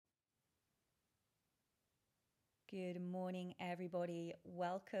Good morning, everybody.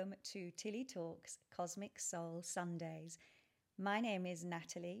 Welcome to Tilly Talks Cosmic Soul Sundays. My name is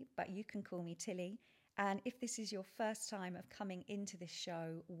Natalie, but you can call me Tilly. And if this is your first time of coming into this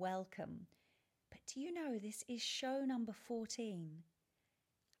show, welcome. But do you know this is show number 14?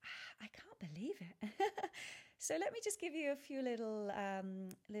 I can't believe it. So let me just give you a few little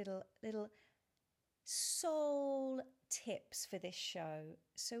soul tips for this show.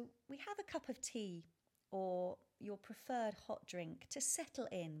 So we have a cup of tea or your preferred hot drink to settle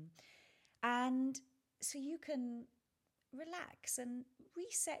in, and so you can relax and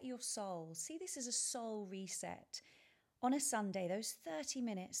reset your soul. See this as a soul reset on a Sunday, those 30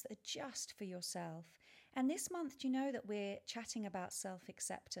 minutes that are just for yourself. And this month, do you know that we're chatting about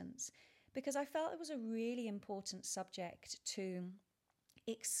self-acceptance? Because I felt it was a really important subject to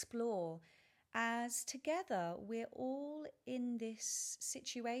explore, as together we're all in this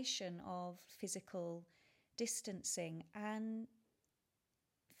situation of physical distancing, and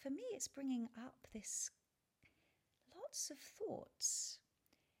for me it's bringing up this lots of thoughts,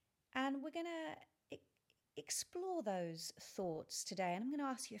 and we're going to explore those thoughts today, and I'm going to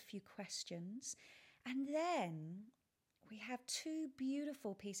ask you a few questions, and then we have two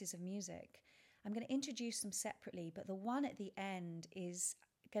beautiful pieces of music. I'm going to introduce them separately, but the one at the end is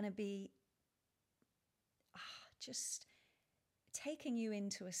going to be just taking you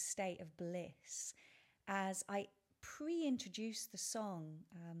into a state of bliss, as I pre-introduced the song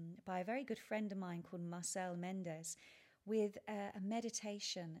by a very good friend of mine called Marcel Mendes with a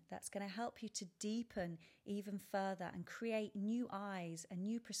meditation that's going to help you to deepen even further and create new eyes, a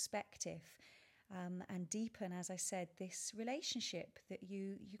new perspective, and deepen, as I said, this relationship that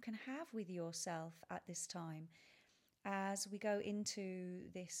you can have with yourself at this time as we go into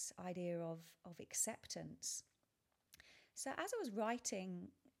this idea of acceptance. So as I was writing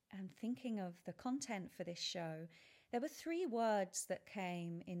and thinking of the content for this show, there were three words that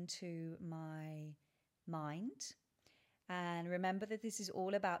came into my mind. And remember that this is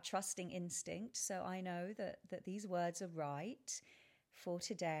all about trusting instinct. So I know that these words are right for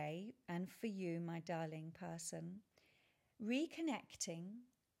today and for you, my darling person. Reconnecting,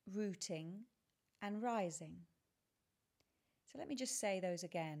 rooting, and rising. So let me just say those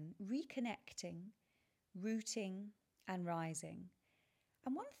again. Reconnecting, rooting, and rising.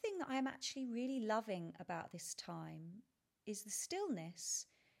 And one thing that I'm actually really loving about this time is the stillness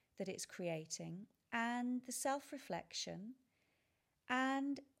that it's creating and the self-reflection.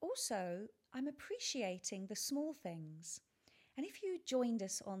 And also, I'm appreciating the small things. And if you joined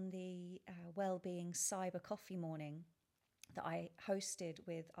us on the Wellbeing Cyber Coffee Morning that I hosted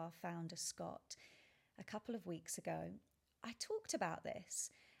with our founder, Scott, a couple of weeks ago, I talked about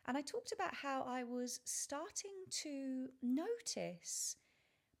this. And I talked about how I was starting to notice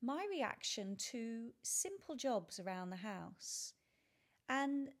my reaction to simple jobs around the house.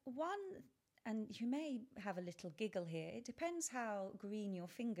 And you may have a little giggle here, it depends how green your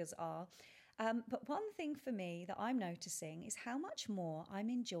fingers are. But one thing for me that I'm noticing is how much more I'm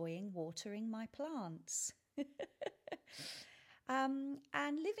enjoying watering my plants. And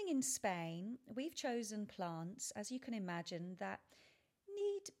living in Spain, we've chosen plants, as you can imagine, that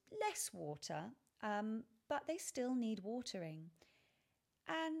need less water, but they still need watering.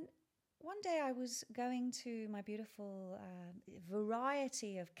 And one day I was going to my beautiful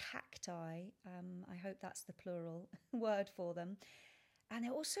variety of cacti, I hope that's the plural word for them, and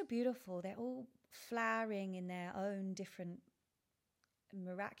they're all so beautiful. They're all flowering in their own different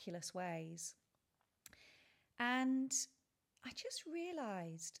miraculous ways. And I just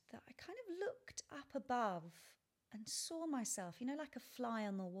realised that I kind of looked up above and saw myself, like a fly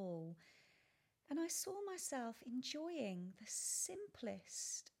on the wall. And I saw myself enjoying the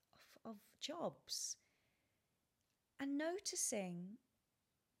simplest of jobs and noticing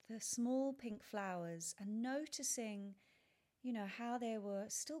the small pink flowers and noticing, how they were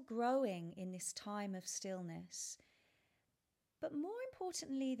still growing in this time of stillness. But more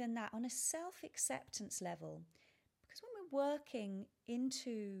importantly than that, on a self-acceptance level, because when we're working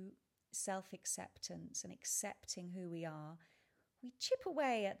into self-acceptance and accepting who we are, we chip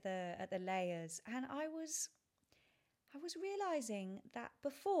away at the layers. And I was realizing that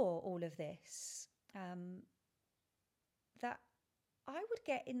before all of this, that I would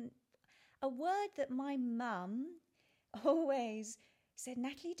get in a word that my mum always said,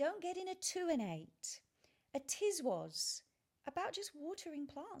 Natalie, don't get in a 2 and 8. A tiz was about just watering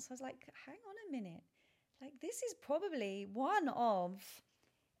plants. I was like, hang on a minute. Like, this is probably one of,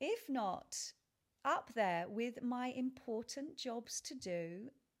 if not up there with my important jobs to do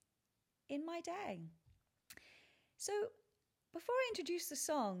in my day. So Before I introduce the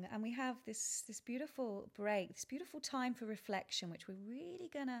song, and we have this beautiful break, this beautiful time for reflection, which we're really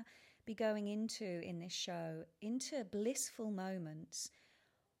going to be going into in this show, into blissful moments.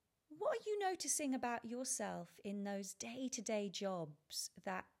 What are you noticing about yourself in those day-to-day jobs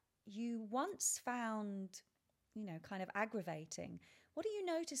that you once found, kind of aggravating? What are you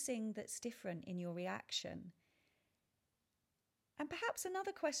noticing that's different in your reaction? And perhaps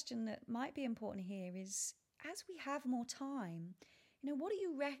another question that might be important here is, as we have more time, what are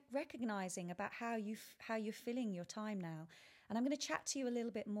you recognizing about how you're filling your time now? And I'm going to chat to you a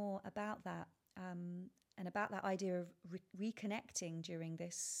little bit more about that, and about that idea of reconnecting during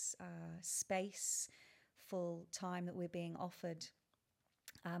this spaceful time that we're being offered.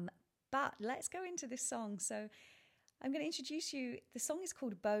 But let's go into this song. So I'm going to introduce you. The song is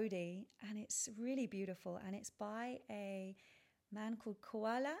called Bodhi, and it's really beautiful, and it's by a man called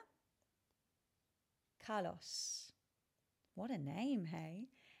Koala Carlos. What a name, hey?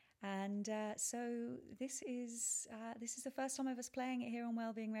 And so this is the first time of us playing it here on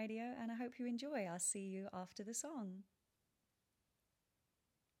Wellbeing Radio, and I hope you enjoy. I'll see you after the song.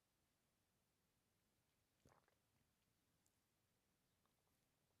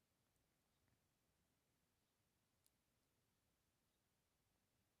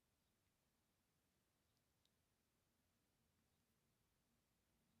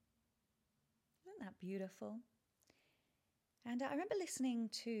 Isn't that beautiful? And I remember listening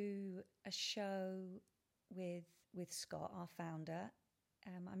to a show with Scott, our founder.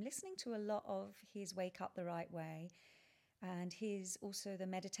 I'm listening to a lot of his Wake Up the Right Way, and his also the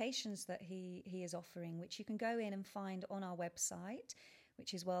meditations that he is offering, which you can go in and find on our website,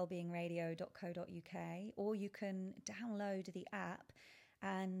 which is wellbeingradio.co.uk, or you can download the app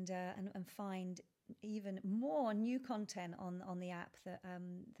and find even more new content on the app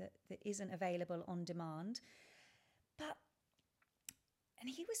that isn't available on demand. And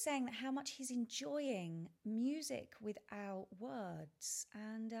he was saying that how much he's enjoying music without words.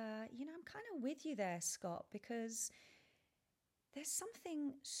 And, I'm kind of with you there, Scott, because there's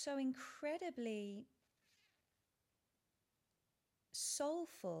something so incredibly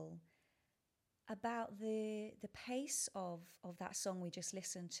soulful about the pace of that song we just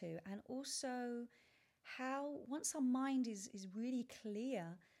listened to. And also how once our mind is really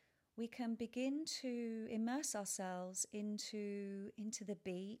clear, we can begin to immerse ourselves into the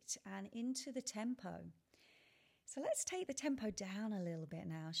beat and into the tempo. So let's take the tempo down a little bit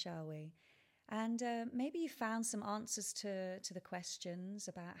now, shall we? And maybe you found some answers to the questions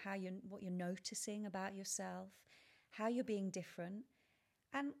about what you're noticing about yourself, how you're being different,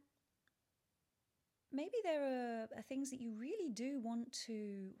 and maybe there are things that you really do want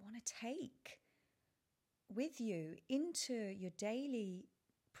to take with you into your daily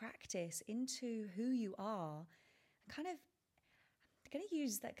practice, into who you are. I'm going to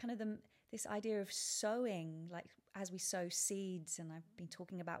use that kind of this idea of sowing, like as we sow seeds, and I've been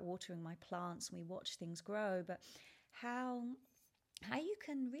talking about watering my plants and we watch things grow, but how you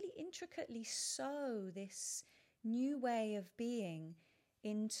can really intricately sow this new way of being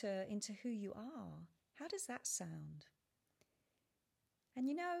into who you are. How does that sound? And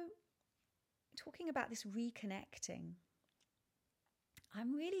talking about this reconnecting,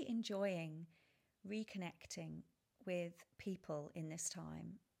 I'm really enjoying reconnecting with people in this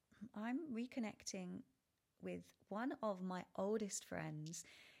time. I'm reconnecting with one of my oldest friends.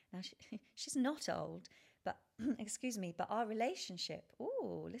 Now, she's not old, but excuse me, but our relationship,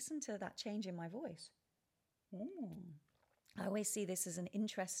 listen to that change in my voice. I always see this as an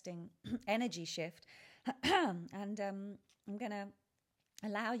interesting energy shift, and I'm going to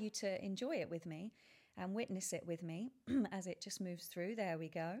allow you to enjoy it with me and witness it with me as it just moves through. There we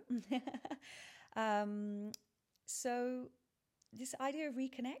go. So this idea of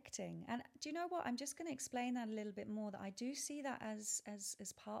reconnecting, and do you know what? I'm just going to explain that a little bit more, that I do see that as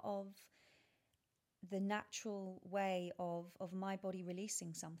part of the natural way of my body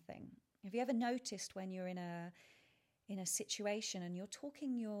releasing something. Have you ever noticed when you're in a situation and you're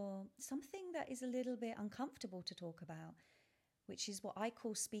talking something that is a little bit uncomfortable to talk about, which is what I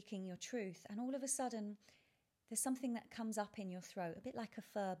call speaking your truth, and all of a sudden there's something that comes up in your throat, a bit like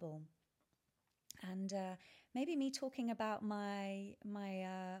a furball. And maybe me talking about my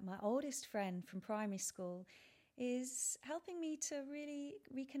oldest friend from primary school is helping me to really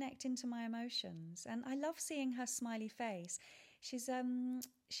reconnect into my emotions. And I love seeing her smiley face. She's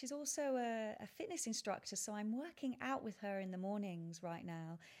also a fitness instructor, so I'm working out with her in the mornings right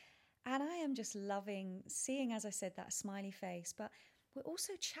now. And I am just loving seeing, as I said, that smiley face. But we're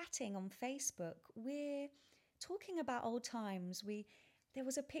also chatting on Facebook. We're talking about old times. We there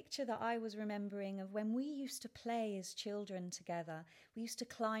was a picture that I was remembering of when we used to play as children together. We used to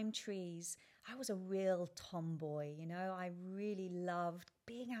climb trees. I was a real tomboy, you know. I really loved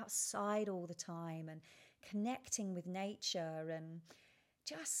being outside all the time and connecting with nature and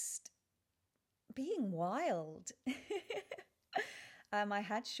just being wild. I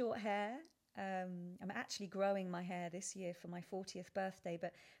had short hair. I'm actually growing my hair this year for my 40th birthday,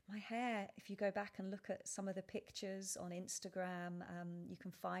 but my hair, if you go back and look at some of the pictures on Instagram, you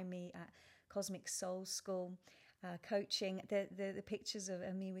can find me at Cosmic Soul School coaching, the pictures of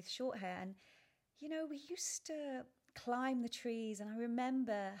me with short hair. And, you know, we used to climb the trees, and I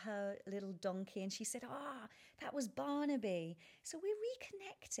remember her little donkey, and she said, that was Barnaby. So we're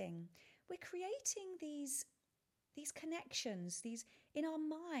reconnecting. We're creating these connections, these in our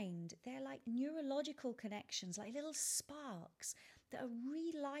mind. They're like neurological connections, like little sparks that are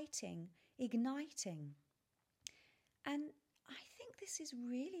relighting, igniting. And I think this is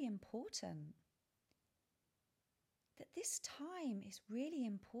really important, that this time is really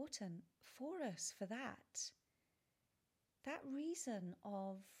important for us for that reason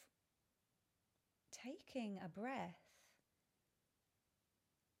of taking a breath,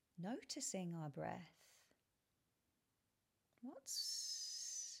 noticing our breath.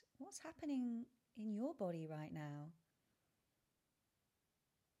 What's happening in your body right now?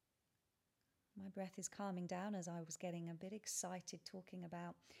 My breath is calming down as I was getting a bit excited talking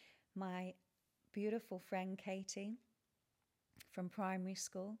about my beautiful friend Katie from primary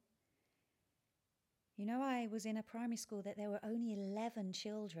school. You know, I was in a primary school that there were only 11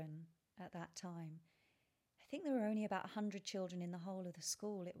 children at that time. I think there were only about 100 children in the whole of the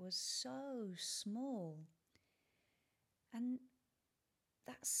school. It was so small. And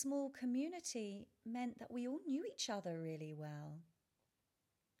that small community meant that we all knew each other really well.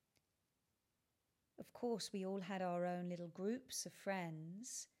 Of course, we all had our own little groups of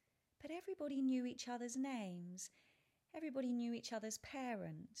friends, but everybody knew each other's names. Everybody knew each other's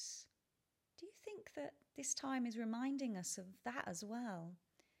parents. Do you think that this time is reminding us of that as well?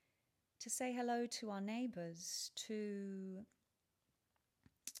 To say hello to our neighbours, to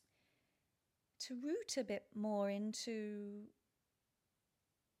root a bit more into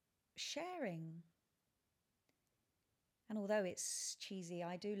sharing. And although it's cheesy,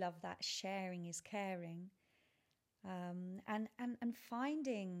 I do love that sharing is caring. And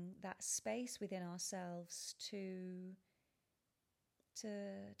finding that space within ourselves to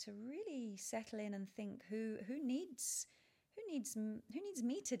really settle in and think who needs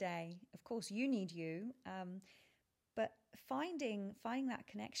me today. Of course, you need you. But finding that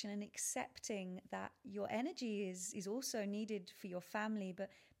connection and accepting that your energy is also needed for your family, but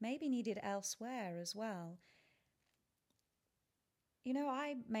maybe needed elsewhere as well. You know,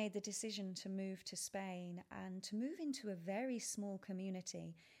 I made the decision to move to Spain and to move into a very small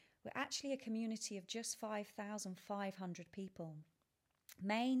community. We're actually a community of just 5,500 people.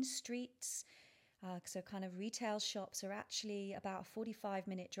 Main streets, so kind of retail shops, are actually about a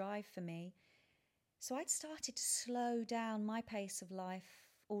 45-minute drive for me. So I'd started to slow down my pace of life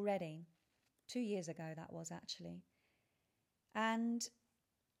already. 2 years ago, that was actually. And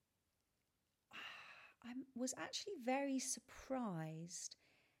I was actually very surprised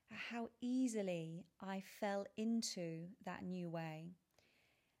at how easily I fell into that new way.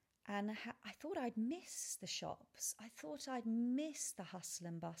 And I thought I'd miss the shops. I thought I'd miss the hustle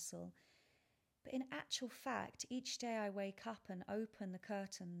and bustle. But in actual fact, each day I wake up and open the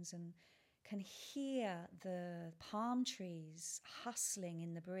curtains and can hear the palm trees hustling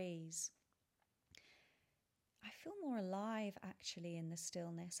in the breeze. I feel more alive, actually, in the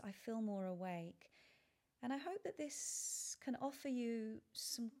stillness. I feel more awake. And I hope that this can offer you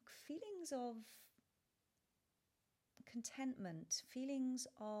some feelings of contentment, feelings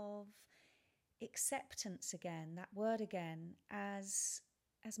of acceptance again, that word again, as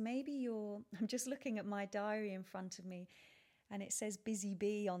maybe I'm just looking at my diary in front of me, and it says busy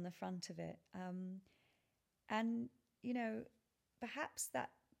bee on the front of it. And, you know, perhaps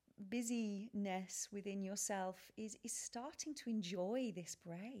that busyness within yourself is starting to enjoy this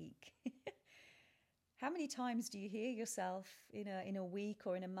break. How many times do you hear yourself in a week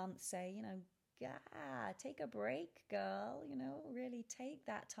or in a month say, you know, yeah, take a break, girl, you know, really take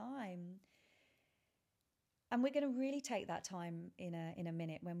that time. And we're going to really take that time in a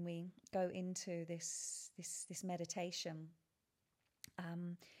minute when we go into this meditation.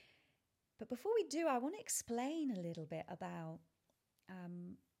 But before we do, I want to explain a little bit about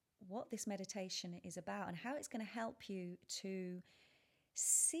what this meditation is about and how it's going to help you to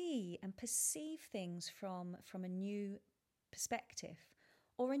see and perceive things from a new perspective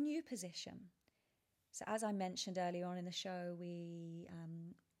or a new position. So as I mentioned earlier on in the show, we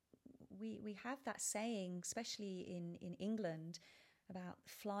have that saying, especially in England, about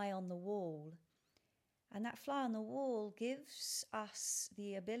fly on the wall. And that fly on the wall gives us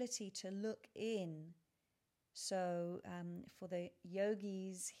the ability to look in. So for the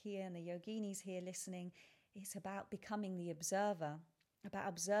yogis here and the yoginis here listening, it's about becoming the observer, about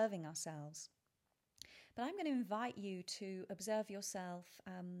observing ourselves. But I'm going to invite you to observe yourself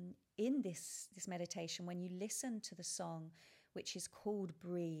in this meditation when you listen to the song, which is called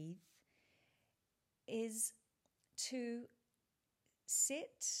Breathe, is to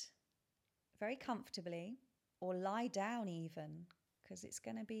sit very comfortably or lie down even, because it's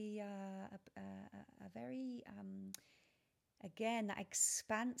going to be a very, again, that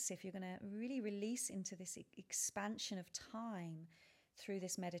expansive, you're going to really release into this expansion of time through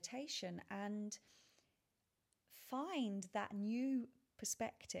this meditation and find that new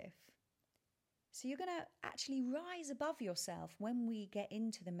perspective. So you're going to actually rise above yourself when we get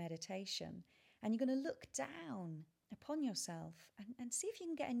into the meditation, and you're going to look down upon yourself and see if you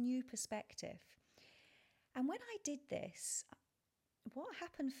can get a new perspective. And when I did this, what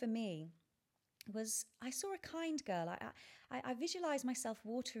happened for me was I saw a kind girl. I visualized myself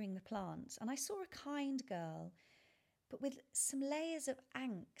watering the plants, and I saw a kind girl, but with some layers of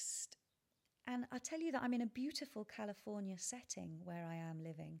angst. And I tell you that I'm in a beautiful California setting where I am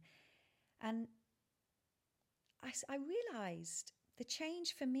living. And I realized the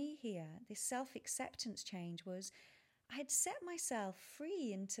change for me here, this self-acceptance change, was I had set myself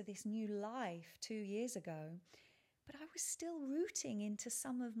free into this new life 2 years ago, but I was still rooting into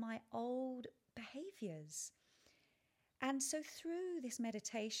some of my old behaviors. And so through this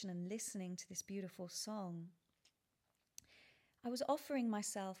meditation and listening to this beautiful song, I was offering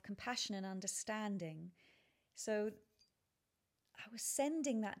myself compassion and understanding. So I was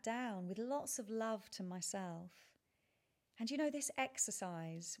sending that down with lots of love to myself. And you know, this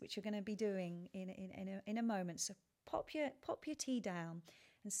exercise, which you're going to be doing in a moment, so pop your tea down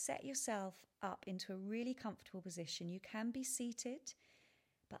and set yourself up into a really comfortable position. You can be seated,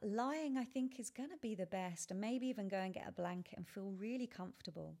 but lying, I think, is going to be the best, and maybe even go and get a blanket and feel really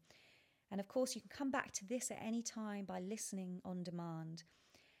comfortable. And of course, you can come back to this at any time by listening on demand.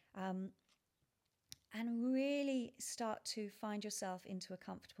 And really start to find yourself into a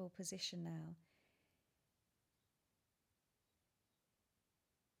comfortable position now.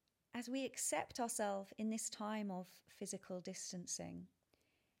 As we accept ourselves in this time of physical distancing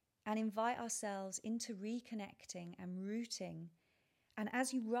and invite ourselves into reconnecting and rooting, and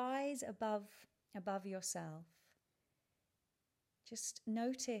as you rise above yourself, just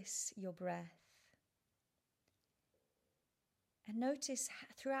notice your breath. And notice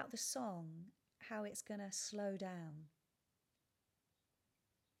throughout the song how it's going to slow down.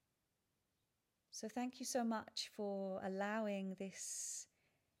 So thank you so much for allowing this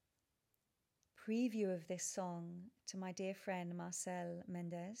preview of this song to my dear friend Marcel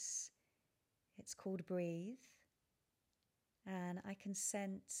Mendez. It's called Breathe. And I can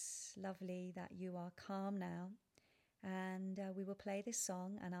sense, lovely, that you are calm now. And we will play this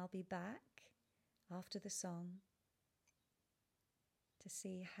song, and I'll be back after the song to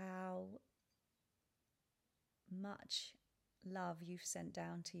see how much love you've sent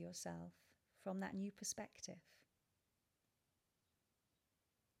down to yourself from that new perspective.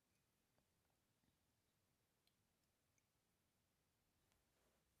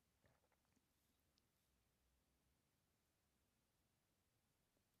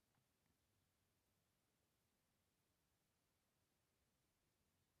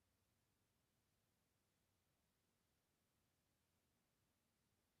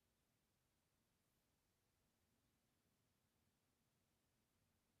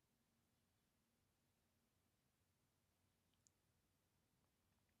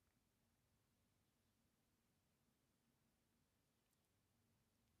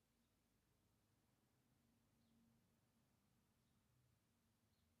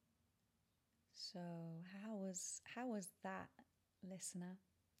 So how was that, listener?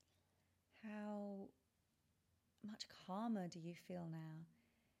 How much calmer do you feel now?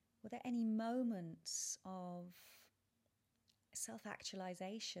 Were there any moments of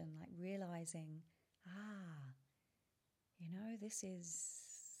self-actualization, like realizing, you know, this is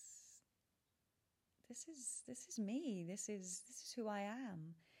me. This is who I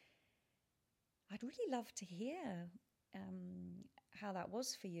am. I'd really love to hear how that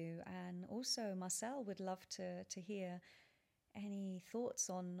was for you, and also Marcel would love to hear any thoughts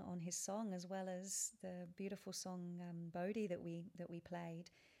on his song, as well as the beautiful song Bodhi that we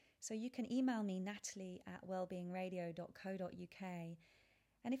played. So you can email me, Natalie@wellbeingradio.co.uk,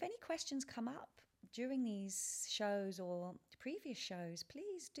 and if any questions come up during these shows or previous shows,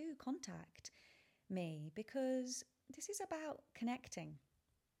 please do contact me, because this is about connecting,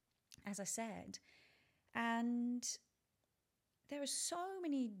 as I said. And there are so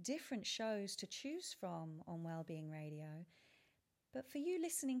many different shows to choose from on Wellbeing Radio. But for you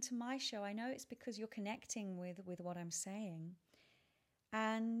listening to my show, I know it's because you're connecting with what I'm saying.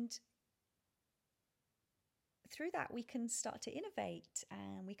 And through that, we can start to innovate,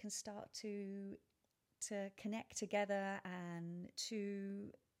 and we can start to connect together, and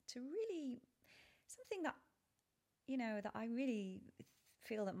to really, something that, that I really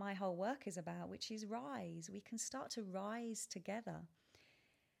feel that my whole work is about, which is rise. We can start to rise together.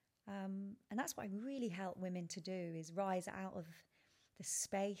 And that's what I really help women to do, is rise out of the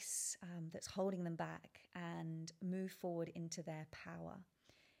space that's holding them back and move forward into their power.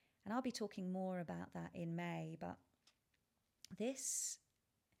 And I'll be talking more about that in May. But this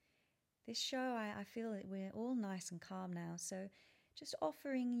show, I feel that we're all nice and calm now. So just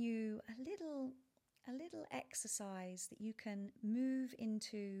offering you a little exercise that you can move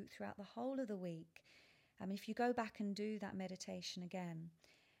into throughout the whole of the week. If you go back and do that meditation again,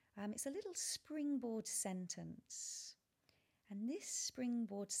 it's a little springboard sentence. And this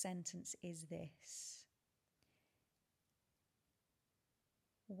springboard sentence is this: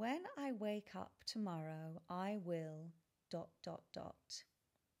 when I wake up tomorrow, I will ... So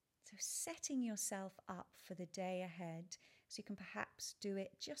setting yourself up for the day ahead, so you can perhaps do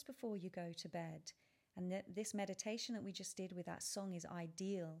it just before you go to bed. And this meditation that we just did with that song is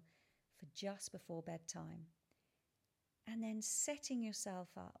ideal for just before bedtime. And then setting yourself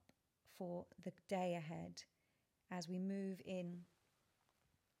up for the day ahead as we move in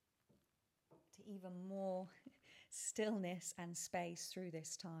to even more stillness and space through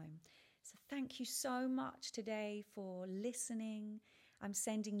this time. So thank you so much today for listening. I'm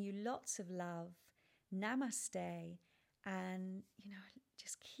sending you lots of love. Namaste. And,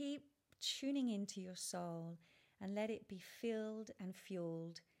 just keep tuning into your soul and let it be filled and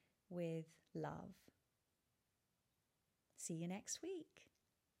fueled with love. See you next week.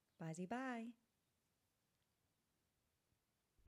 Bye-bye.